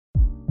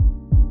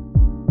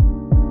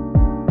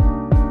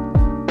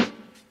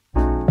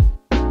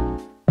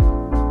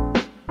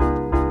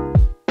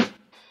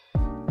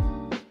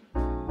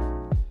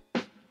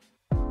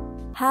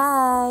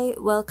Hi,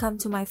 welcome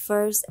to my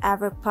first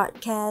ever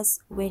podcast,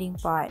 Waiting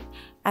Pod.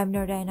 I'm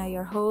Nordina,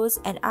 your host,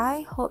 and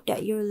I hope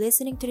that you're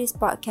listening to this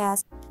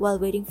podcast while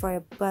waiting for a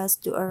bus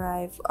to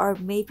arrive or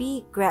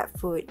maybe grab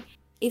food.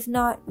 If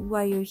not,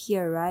 why you're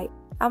here, right?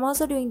 I'm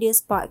also doing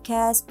this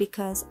podcast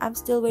because I'm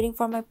still waiting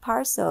for my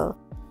parcel.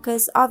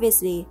 Because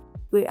obviously,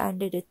 we're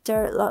under the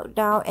third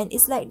lockdown and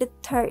it's like the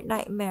third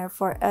nightmare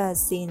for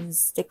us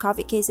since the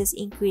COVID cases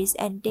increased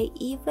and they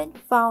even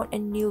found a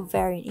new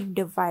variant in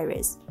the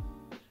virus.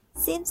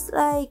 Seems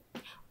like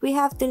we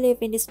have to live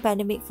in this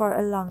pandemic for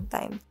a long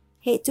time.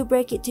 Hate to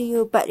break it to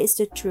you, but it's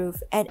the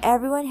truth. And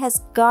everyone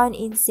has gone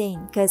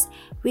insane because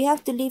we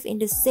have to live in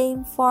the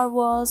same four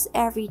walls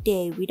every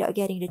day without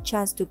getting the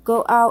chance to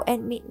go out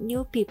and meet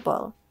new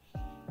people.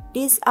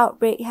 This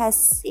outbreak has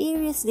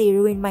seriously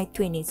ruined my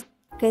 20s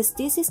because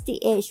this is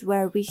the age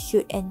where we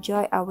should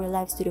enjoy our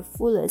lives to the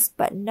fullest.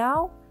 But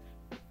now,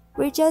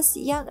 we're just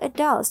young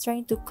adults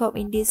trying to cope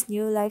in this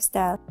new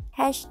lifestyle.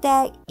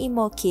 Hashtag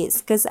emo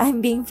kids because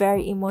I'm being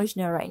very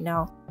emotional right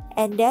now.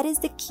 And that is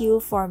the cue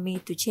for me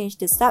to change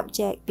the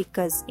subject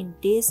because in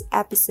this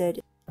episode,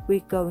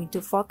 we're going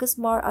to focus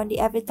more on the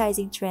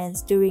advertising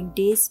trends during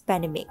this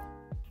pandemic.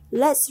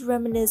 Let's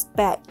reminisce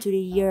back to the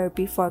year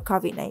before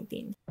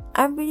COVID-19.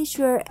 I'm pretty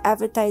sure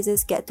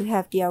advertisers get to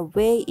have their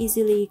way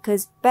easily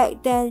because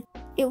back then,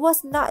 it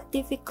was not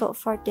difficult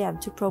for them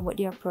to promote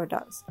their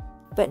products.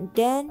 But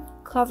then,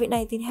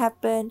 COVID-19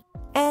 happened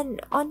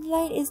and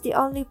online is the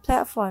only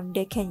platform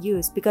they can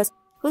use because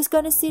who's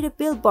gonna see the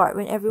billboard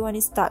when everyone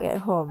is stuck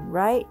at home,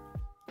 right?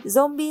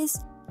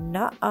 Zombies?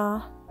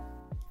 Nuh-uh.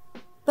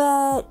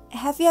 But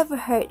have you ever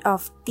heard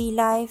of Tea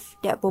Life,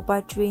 that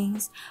boba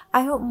drinks?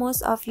 I hope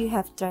most of you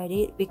have tried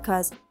it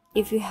because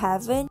if you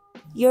haven't,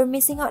 you're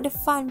missing out the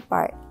fun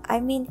part. I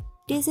mean,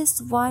 this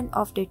is one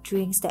of the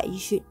drinks that you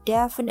should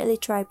definitely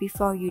try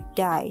before you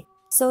die.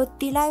 So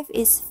Tea Life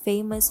is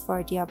famous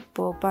for their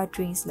boba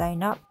drinks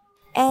lineup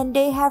and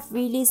they have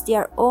released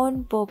their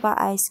own boba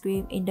ice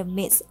cream in the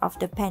midst of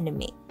the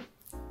pandemic.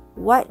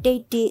 What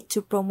they did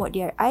to promote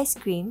their ice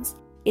creams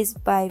is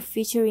by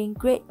featuring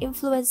great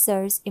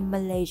influencers in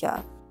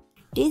Malaysia.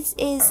 This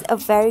is a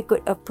very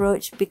good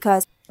approach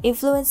because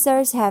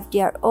influencers have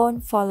their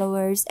own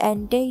followers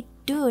and they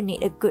do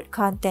need a good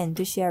content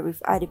to share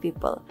with other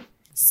people.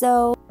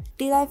 So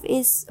Tea Life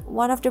is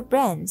one of the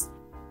brands.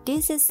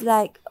 This is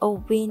like a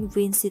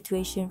win-win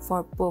situation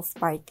for both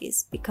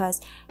parties because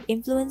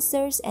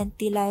influencers and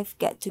Tea Life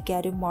get to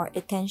gather more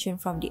attention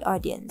from the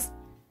audience.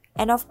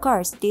 And of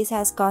course, this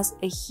has caused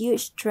a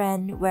huge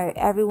trend where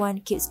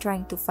everyone keeps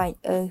trying to find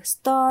a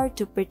store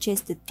to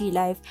purchase the Tea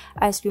Life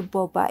ice cream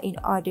boba in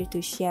order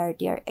to share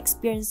their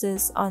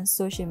experiences on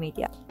social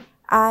media.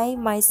 I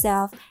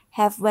myself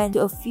have went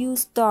to a few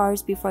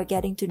stores before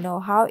getting to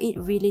know how it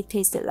really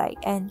tasted like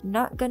and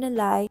not gonna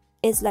lie,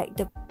 it's like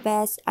the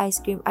best ice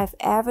cream I've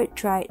ever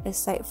tried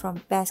aside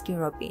from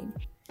Baskin-Robbins.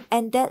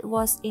 And that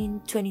was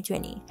in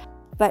 2020.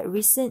 But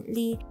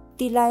recently,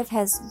 Tea Life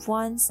has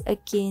once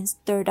again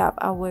stirred up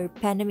our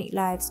pandemic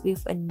lives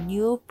with a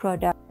new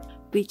product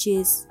which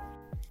is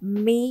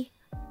Mi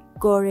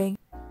Goreng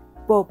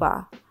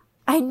Boba.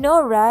 I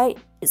know, right?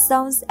 It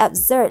sounds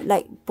absurd,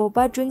 like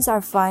boba drinks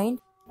are fine,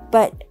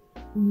 but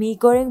Mi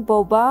Goreng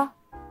Boba?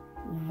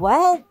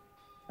 What?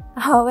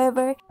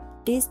 However,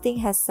 this thing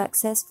has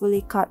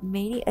successfully caught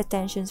many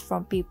attentions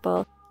from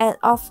people and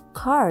of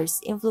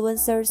course,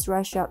 influencers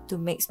rush up to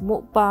make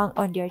mukbang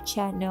on their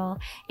channel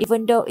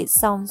even though it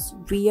sounds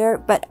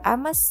weird, but I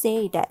must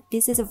say that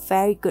this is a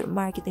very good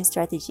marketing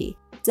strategy.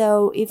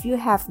 So if you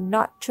have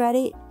not tried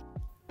it,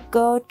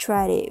 go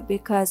try it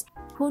because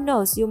who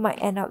knows, you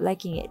might end up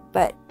liking it.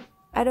 But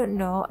I don't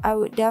know, I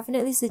would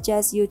definitely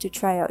suggest you to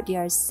try out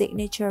their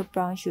signature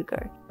brown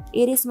sugar.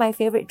 It is my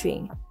favorite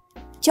drink.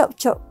 Chop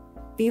chop!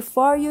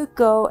 Before you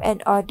go and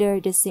order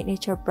the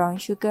signature brown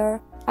sugar,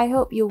 I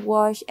hope you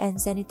wash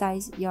and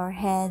sanitize your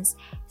hands.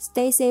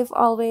 Stay safe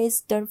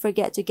always. Don't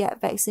forget to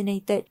get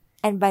vaccinated.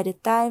 And by the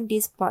time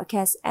this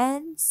podcast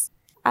ends,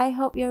 I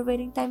hope your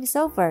waiting time is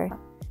over.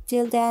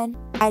 Till then,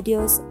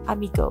 adios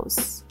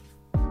amigos.